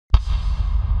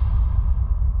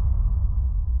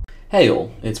Hey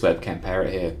all, it's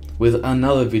WebCamParrot here, with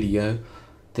another video,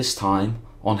 this time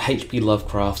on H.P.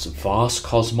 Lovecraft's vast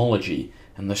cosmology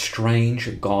and the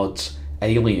strange gods,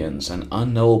 aliens, and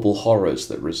unknowable horrors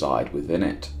that reside within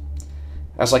it.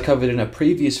 As I covered in a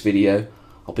previous video,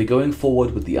 I'll be going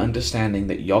forward with the understanding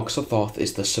that Yog-Sothoth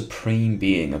is the supreme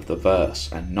being of the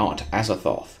verse, and not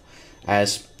Azathoth,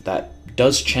 as that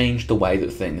does change the way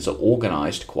that things are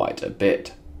organised quite a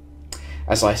bit.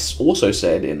 As I also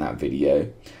said in that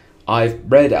video,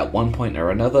 I've read at one point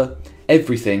or another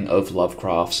everything of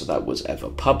Lovecraft's that was ever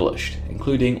published,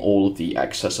 including all of the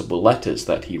accessible letters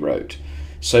that he wrote,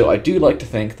 so I do like to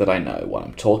think that I know what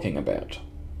I'm talking about.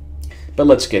 But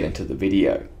let's get into the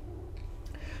video.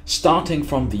 Starting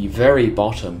from the very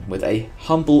bottom with a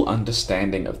humble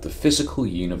understanding of the physical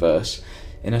universe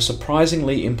in a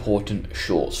surprisingly important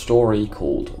short story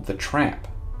called The Trap.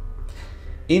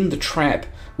 In The Trap,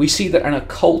 we see that an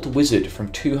occult wizard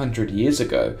from 200 years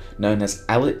ago, known as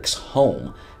Alex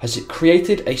Holm, has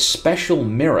created a special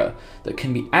mirror that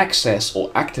can be accessed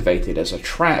or activated as a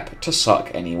trap to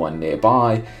suck anyone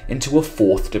nearby into a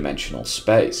fourth-dimensional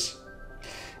space.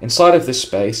 Inside of this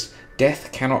space,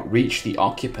 death cannot reach the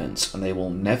occupants and they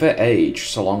will never age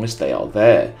so long as they are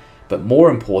there. But more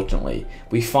importantly,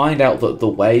 we find out that the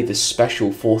way this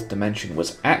special fourth dimension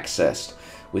was accessed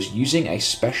was using a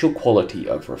special quality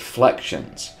of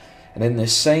reflections, and in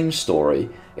this same story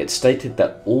it stated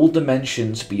that all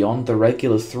dimensions beyond the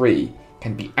regular three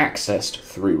can be accessed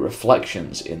through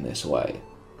reflections in this way.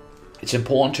 It's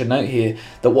important to note here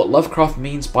that what Lovecraft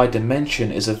means by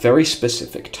dimension is a very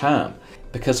specific term,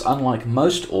 because unlike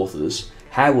most authors,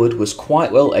 Howard was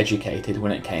quite well educated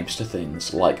when it came to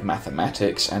things like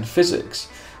mathematics and physics,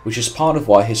 which is part of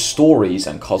why his stories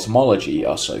and cosmology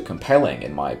are so compelling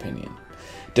in my opinion.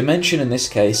 Dimension in this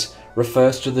case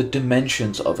refers to the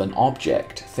dimensions of an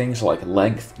object, things like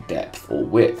length, depth, or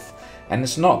width, and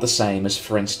it's not the same as,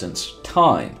 for instance,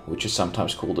 time, which is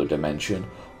sometimes called a dimension,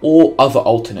 or other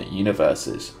alternate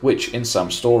universes, which in some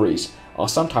stories are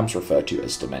sometimes referred to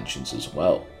as dimensions as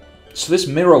well. So this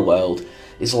mirror world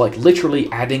is like literally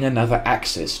adding another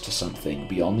axis to something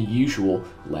beyond the usual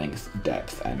length,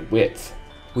 depth, and width.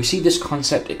 We see this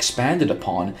concept expanded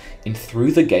upon in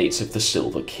Through the Gates of the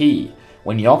Silver Key,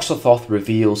 when Yog-Sothoth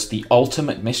reveals the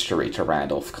ultimate mystery to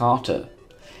Randolph Carter.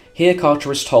 Here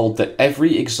Carter is told that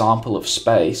every example of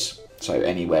space, so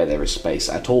anywhere there is space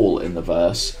at all in the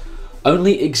verse,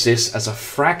 only exists as a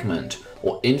fragment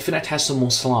or infinitesimal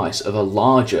slice of a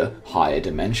larger, higher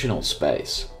dimensional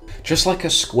space. Just like a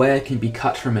square can be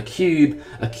cut from a cube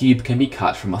can be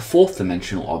cut from a fourth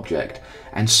dimensional object,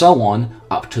 and so on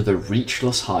up to the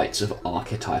reachless heights of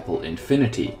archetypal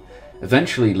infinity,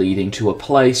 eventually leading to a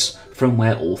place from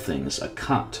where all things are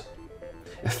cut.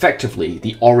 Effectively,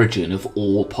 the origin of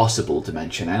all possible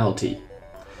dimensionality.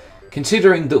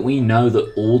 Considering that we know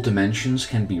that all dimensions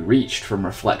can be reached from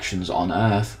reflections on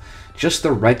Earth, just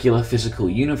the regular physical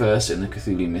universe in the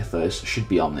Cthulhu Mythos should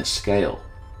be on this scale.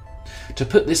 To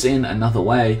put this in another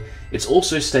way, it's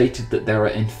also stated that there are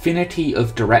infinity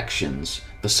of directions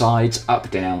besides up,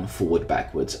 down, forward,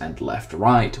 backwards, and left,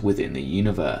 right within the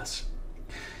universe.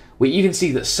 We even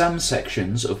see that some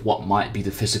sections of what might be the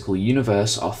physical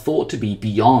universe are thought to be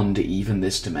beyond even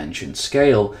this dimension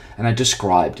scale and are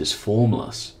described as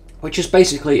formless, which is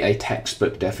basically a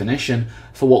textbook definition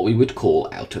for what we would call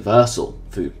outerversal,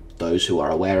 for those who are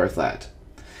aware of that.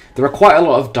 There are quite a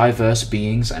lot of diverse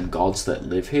beings and gods that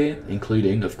live here,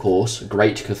 including, of course,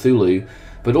 Great Cthulhu,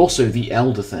 but also the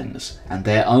Elder Things, and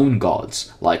their own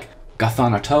gods, like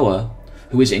G'Thanatoa,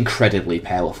 who is incredibly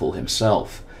powerful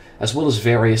himself, as well as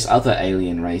various other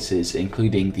alien races,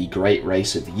 including the great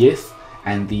race of Yith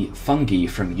and the fungi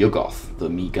from Yuggoth, the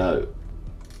Mi-Go.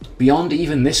 Beyond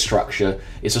even this structure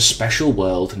is a special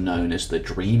world known as the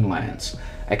Dreamlands,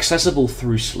 accessible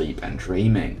through sleep and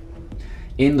dreaming.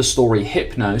 In the story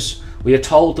Hypnos, we are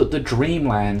told that the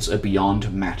Dreamlands are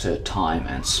beyond matter, time,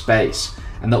 and space,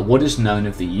 and that what is known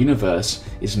of the universe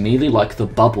is merely like the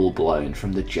bubble blown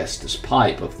from the jester's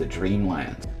pipe of the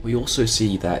Dreamland. We also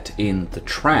see that in The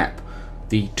Trap,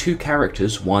 the two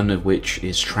characters, one of which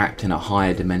is trapped in a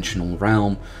higher dimensional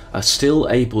realm, are still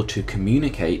able to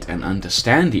communicate and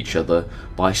understand each other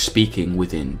by speaking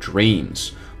within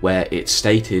dreams, where it's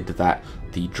stated that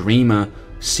the dreamer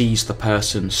sees the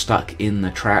person stuck in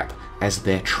the trap as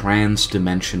their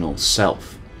trans-dimensional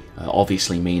self.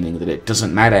 Obviously meaning that it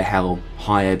doesn't matter how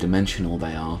higher dimensional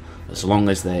they are, as long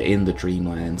as they're in the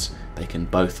Dreamlands, they can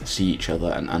both see each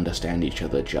other and understand each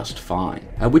other just fine.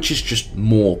 Which is just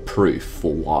more proof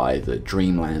for why the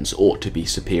Dreamlands ought to be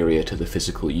superior to the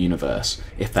physical universe,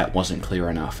 if that wasn't clear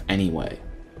enough anyway.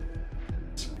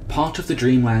 part of the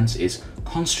Dreamlands is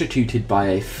constituted by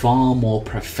a far more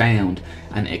profound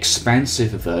and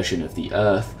expansive version of the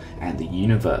Earth and the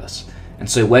universe, and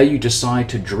so where you decide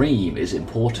to dream is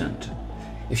important.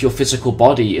 If your physical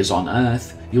body is on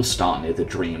Earth, you'll start near the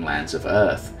Dreamlands of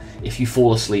Earth. If you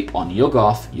fall asleep on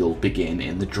Yuggoth, you'll begin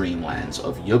in the Dreamlands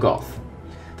of Yuggoth.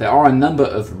 There are a number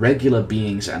of regular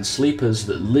beings and sleepers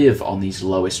that live on these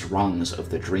lowest rungs of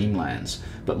the Dreamlands,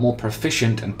 but more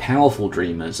proficient and powerful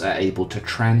dreamers are able to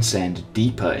transcend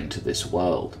deeper into this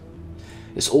world.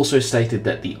 It's also stated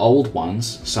that the Old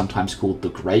Ones, sometimes called the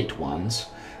Great Ones,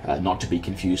 not to be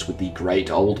confused with the Great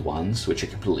Old Ones, which are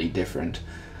completely different,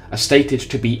 are stated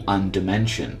to be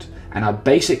undimensioned, and are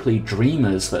basically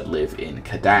dreamers that live in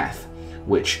Kadath,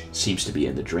 which seems to be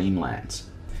in the Dreamlands.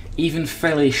 Even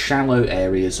fairly shallow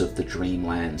areas of the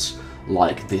Dreamlands,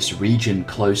 like this region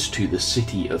close to the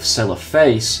city of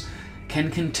Sellaface,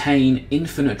 can contain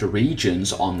infinite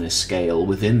regions on this scale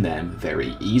within them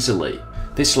very easily.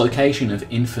 This location of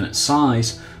infinite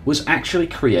size was actually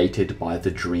created by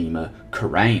the dreamer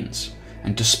Karanes,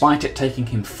 and despite it taking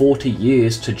him 40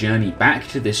 years to journey back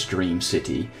to this dream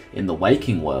city in the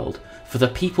waking world, for the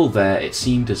people there it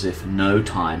seemed as if no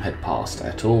time had passed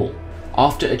at all.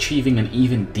 After achieving an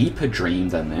even deeper dream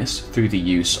than this through the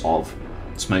use of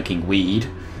smoking weed,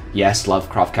 yes,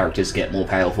 Lovecraft characters get more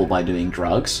powerful by doing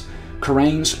drugs,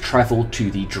 Karanes travelled to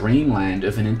the dreamland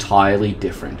of an entirely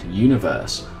different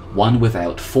universe, one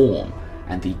without form,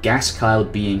 and the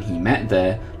gas-cloud being he met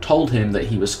there told him that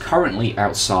he was currently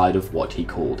outside of what he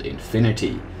called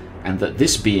infinity, and that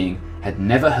this being had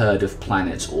never heard of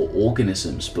planets or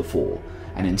organisms before,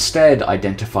 and instead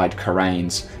identified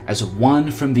Karanes as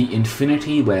one from the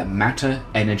infinity where matter,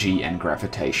 energy, and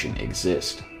gravitation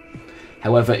exist.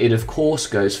 However, it of course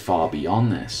goes far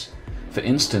beyond this. For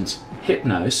instance,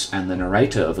 Hypnos and the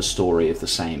narrator of a story of the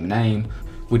same name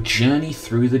would journey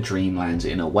through the Dreamlands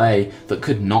in a way that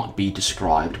could not be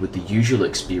described with the usual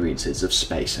experiences of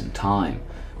space and time,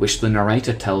 which the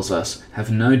narrator tells us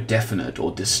have no definite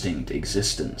or distinct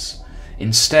existence,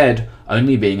 instead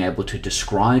only being able to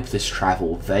describe this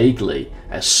travel vaguely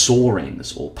as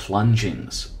soarings or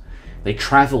plungings. They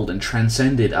travelled and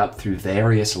transcended up through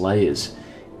various layers,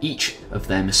 each of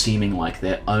them seeming like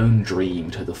their own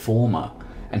dream to the former,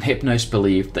 and Hypnos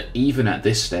believed that even at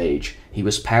this stage he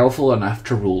was powerful enough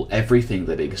to rule everything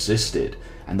that existed,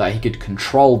 and that he could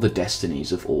control the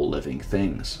destinies of all living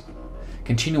things.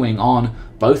 Continuing on,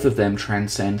 both of them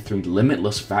transcend through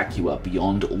limitless vacua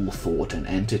beyond all thought and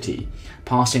entity,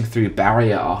 passing through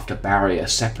barrier after barrier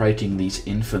separating these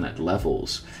infinite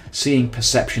levels, seeing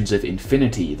perceptions of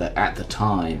infinity that at the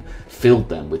time filled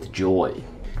them with joy.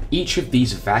 Each of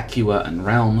these vacua and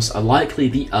realms are likely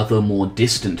the other more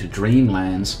distant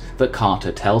dreamlands that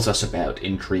Carter tells us about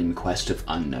in Dream Quest of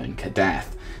Unknown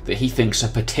Kadath, that he thinks are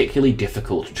particularly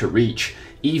difficult to reach,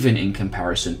 even in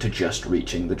comparison to just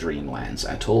reaching the Dreamlands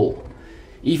at all.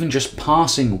 Even just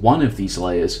passing one of these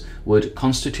layers would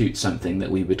constitute something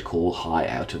that we would call high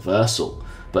outerversal,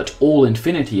 but all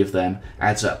infinity of them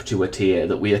adds up to a tier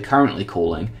that we are currently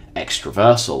calling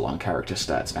extraversal on character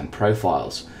stats and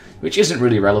profiles, which isn't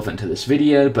really relevant to this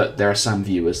video, but there are some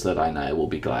viewers that I know will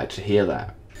be glad to hear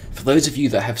that. For those of you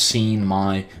that have seen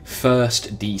my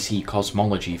first DC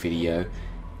Cosmology video,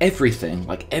 everything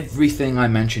I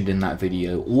mentioned in that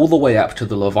video, all the way up to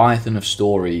the Leviathan of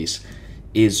Stories,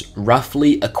 is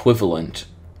roughly equivalent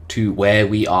to where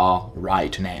we are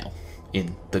right now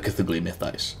in the Cthulhu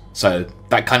Mythos. So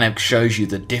that kind of shows you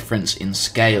the difference in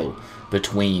scale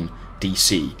between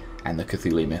DC and the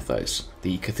Cthulhu Mythos.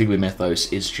 The Cthulhu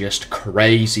Mythos is just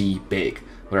crazy big.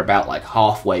 We're about like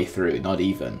halfway through, not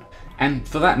even. And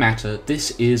for that matter,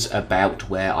 this is about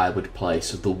where I would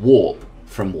place the warp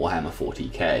from Warhammer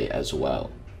 40k as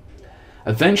well.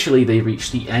 Eventually they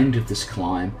reach the end of this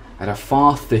climb at a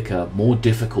far thicker, more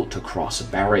difficult to cross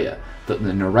barrier that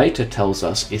the narrator tells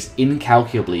us is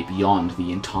incalculably beyond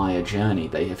the entire journey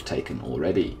they have taken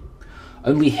already.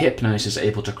 Only Hypnos is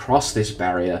able to cross this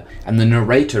barrier, and the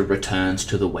narrator returns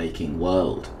to the waking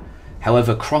world.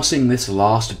 However, crossing this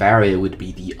last barrier would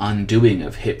be the undoing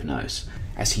of Hypnos,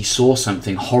 as he saw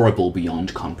something horrible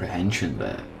beyond comprehension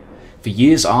there. For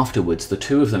years afterwards, the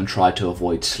two of them tried to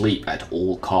avoid sleep at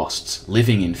all costs,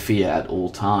 living in fear at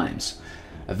all times.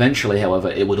 Eventually,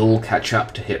 however, it would all catch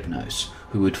up to Hypnos,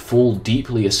 who would fall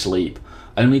deeply asleep,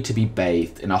 only to be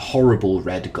bathed in a horrible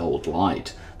red-gold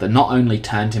light that not only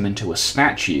turned him into a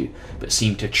statue, but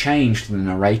seemed to change the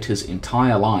narrator's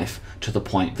entire life to the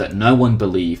point that no one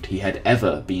believed he had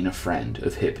ever been a friend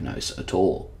of Hypnos at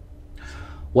all.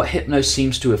 What Hypnos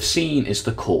seems to have seen is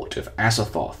the Court of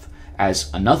Azathoth,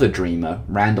 as another dreamer,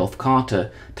 Randolph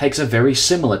Carter, takes a very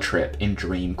similar trip in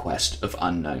Dream Quest of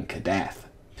Unknown Kadath.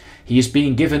 He is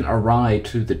being given a ride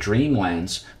to the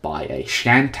Dreamlands by a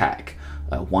Shantak,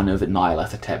 one of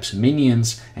Nyarlathotep's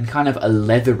minions, and kind of a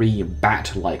leathery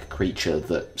bat-like creature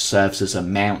that serves as a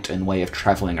mount and way of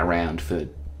travelling around for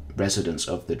residents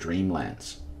of the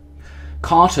Dreamlands.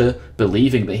 Carter,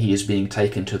 believing that he is being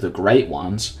taken to the Great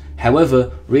Ones,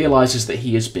 however, realises that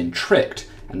he has been tricked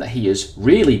and that he is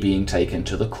really being taken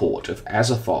to the Court of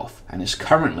Azathoth and is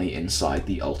currently inside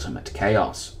the Ultimate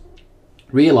Chaos.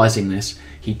 Realising this,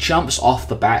 he jumps off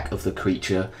the back of the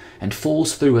creature and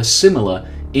falls through a similar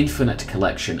infinite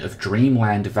collection of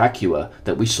dreamland vacua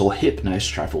that we saw Hypnos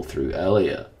travel through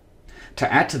earlier.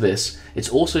 To add to this, it's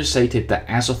also stated that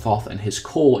Azathoth and his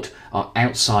court are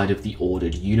outside of the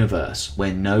ordered universe,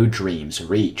 where no dreams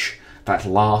reach, that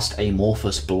last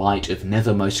amorphous blight of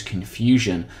nethermost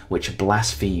confusion which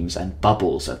blasphemes and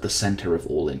bubbles at the centre of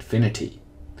all infinity.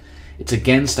 It's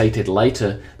again stated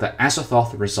later that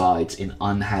Azathoth resides in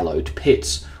unhallowed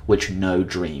pits which no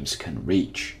dreams can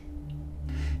reach.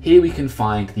 Here we can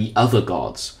find the other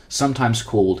gods, sometimes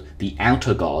called the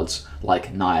outer gods,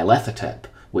 like Nyarlathotep,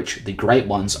 which the Great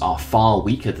Ones are far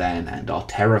weaker than and are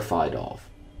terrified of.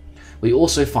 We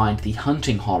also find the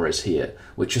hunting horrors here,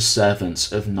 which are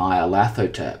servants of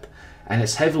Nyarlathotep, and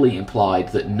it's heavily implied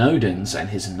that Nodens and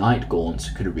his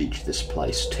Nightgaunts could reach this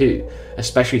place too,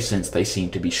 especially since they seem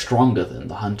to be stronger than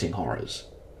the hunting horrors.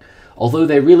 Although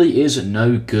there really is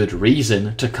no good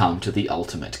reason to come to the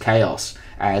Ultimate Chaos,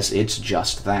 as it's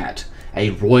just that,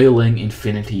 a roiling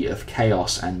infinity of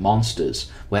chaos and monsters,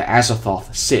 where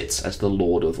Azathoth sits as the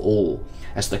Lord of all,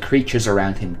 as the creatures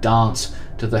around him dance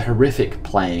to the horrific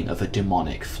playing of a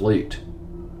demonic flute.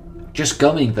 Just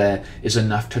going there is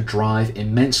enough to drive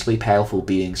immensely powerful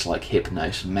beings like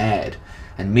Hypnos mad,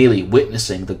 and merely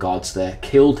witnessing the gods there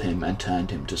killed him and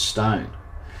turned him to stone.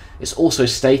 It's also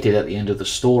stated at the end of the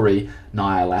story,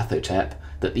 Nyarlathotep,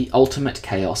 that the Ultimate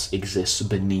Chaos exists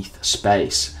beneath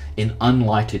space, in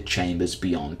unlighted chambers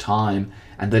beyond time,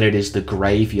 and that it is the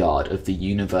graveyard of the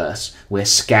universe where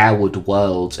scoured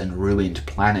worlds and ruined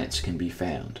planets can be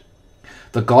found.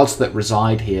 The gods that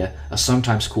reside here are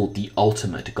sometimes called the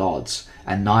Ultimate Gods,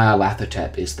 and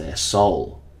Nyarlathotep is their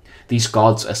soul. These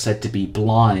gods are said to be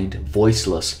blind,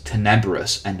 voiceless,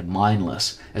 tenebrous, and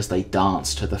mindless as they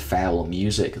dance to the foul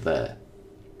music there.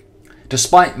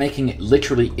 Despite making it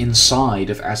literally inside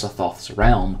of Azathoth's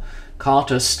realm,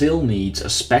 Carter still needs a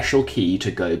special key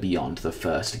to go beyond the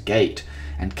first gate,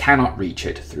 and cannot reach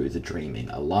it through the dreaming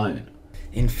alone.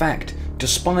 In fact,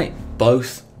 despite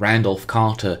both Randolph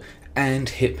Carter and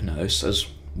Hypnos, as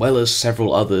well as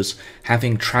several others,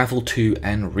 having travelled to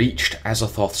and reached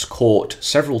Azathoth's court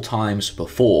several times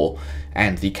before,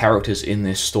 and the characters in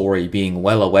this story being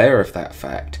well aware of that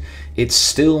fact, it's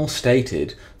still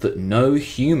stated that no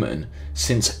human,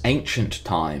 since ancient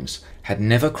times, had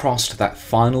never crossed that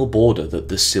final border that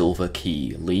the Silver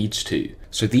Key leads to.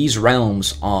 So these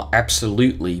realms are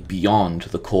absolutely beyond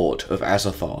the Court of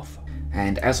Azathoth.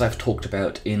 And as I've talked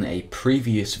about in a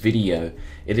previous video,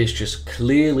 it is just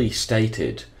clearly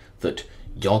stated that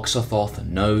Yog-Sothoth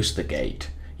knows the gate.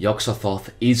 Yog-Sothoth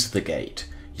is the gate.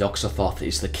 Yog-Sothoth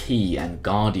is the key and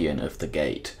guardian of the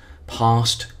gate.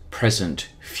 Past, present,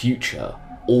 future,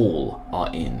 all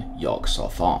are in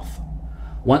Yog-Sothoth.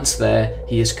 Once there,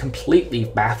 he is completely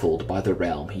baffled by the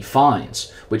realm he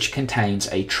finds, which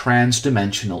contains a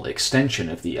trans-dimensional extension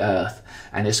of the Earth,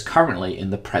 and is currently in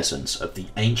the presence of the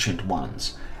Ancient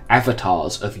Ones,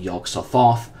 avatars of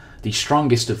Yog-Sothoth, the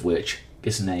strongest of which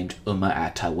is named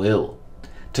Uma-Atawil.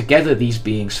 Together these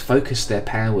beings focus their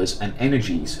powers and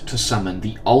energies to summon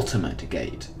the Ultimate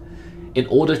Gate. In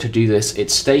order to do this,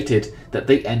 it's stated that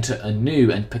they enter a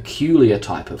new and peculiar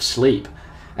type of sleep,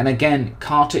 and again,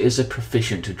 Carter is a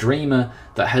proficient dreamer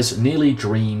that has nearly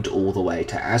dreamed all the way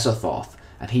to Azathoth,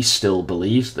 and he still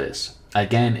believes this,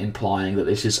 again implying that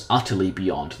this is utterly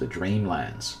beyond the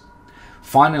Dreamlands.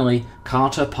 Finally,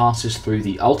 Carter passes through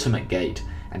the Ultimate Gate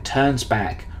and turns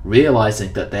back,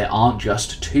 realizing that there aren't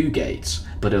just two gates,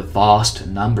 but a vast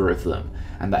number of them,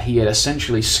 and that he had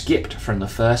essentially skipped from the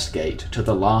first gate to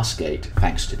the last gate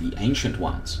thanks to the Ancient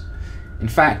Ones. In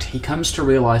fact, he comes to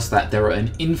realize that there are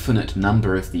an infinite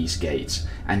number of these gates,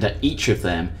 and at each of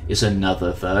them is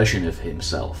another version of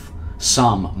himself,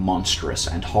 some monstrous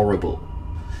and horrible.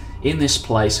 In this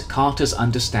place, Carter's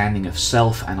understanding of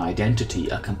self and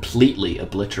identity are completely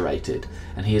obliterated,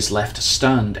 and he is left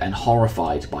stunned and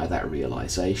horrified by that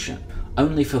realization.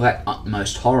 only for that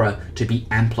utmost horror to be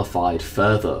amplified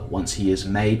further once he is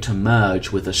made to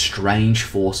merge with a strange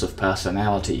force of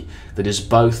personality that is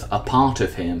both a part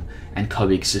of him and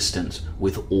coexistent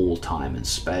with all time and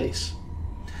space.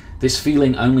 This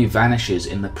feeling only vanishes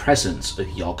in the presence of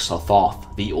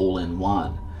Yog-Sothoth, the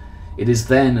All-in-One. It is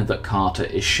then that Carter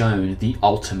is shown the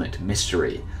ultimate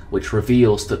mystery, which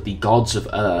reveals that the gods of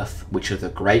Earth, which are the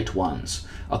Great Ones,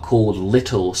 are called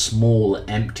little, small,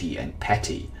 empty, and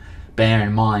petty. Bear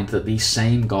in mind that these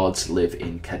same gods live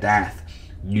in Kadath,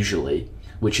 usually,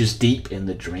 which is deep in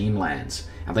the Dreamlands,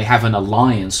 and they have an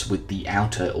alliance with the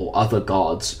outer or other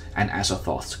gods and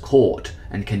Azathoth's court,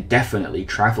 and can definitely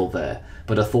travel there,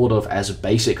 but are thought of as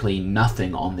basically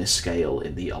nothing on this scale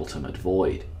in the Ultimate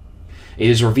Void. It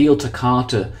is revealed to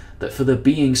Carter that for the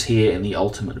beings here in the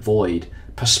Ultimate Void,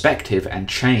 perspective and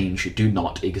change do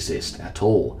not exist at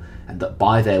all, and that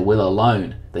by their will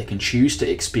alone, they can choose to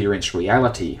experience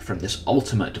reality from this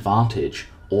ultimate vantage,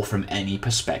 or from any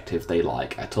perspective they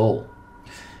like at all.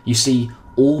 You see,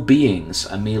 all beings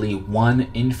are merely one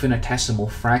infinitesimal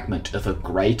fragment of a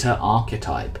greater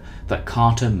archetype that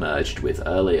Carter merged with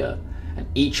earlier, and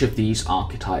each of these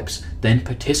archetypes then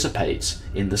participates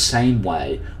in the same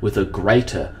way with a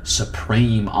greater,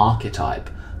 supreme archetype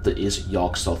that is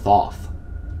Yog-Sothoth.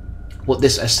 What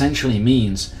this essentially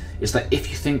means is that if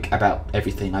you think about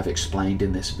everything I've explained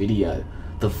in this video,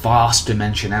 the vast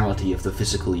dimensionality of the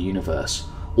physical universe,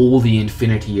 all the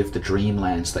infinity of the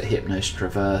Dreamlands that Hypnos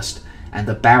traversed, and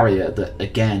the barrier that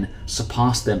again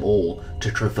surpassed them all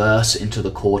to traverse into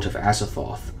the Court of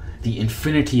Azathoth, the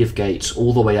infinity of gates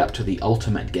all the way up to the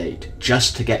ultimate gate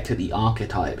just to get to the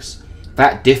archetypes,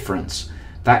 that difference,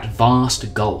 that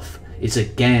vast gulf is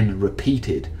again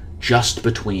repeated just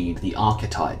between the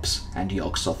archetypes and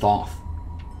Yog-Sothoth.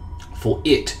 For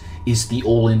it is the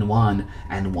all-in-one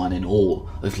and one-in-all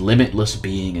of limitless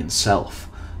being and self,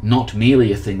 not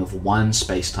merely a thing of one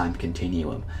space-time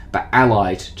continuum, but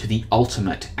allied to the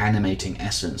ultimate animating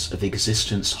essence of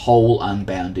existence's whole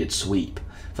unbounded sweep,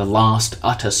 the last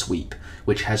utter sweep,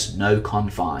 which has no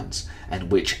confines,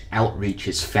 and which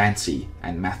outreaches fancy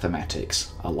and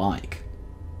mathematics alike.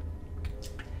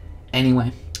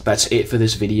 Anyway, that's it for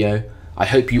this video. I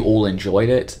hope you all enjoyed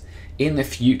it. In the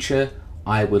future,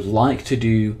 I would like to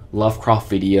do Lovecraft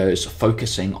videos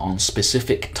focusing on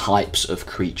specific types of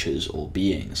creatures or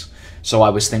beings. So I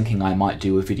was thinking I might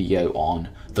do a video on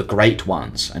the Great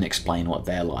Ones and explain what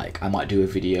they're like. I might do a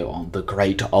video on the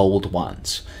Great Old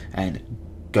Ones and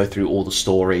go through all the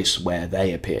stories where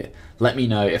they appear. Let me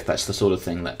know if that's the sort of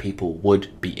thing that people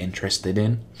would be interested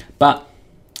in. But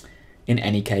in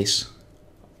any case,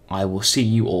 I will see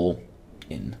you all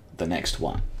in the next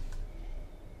one.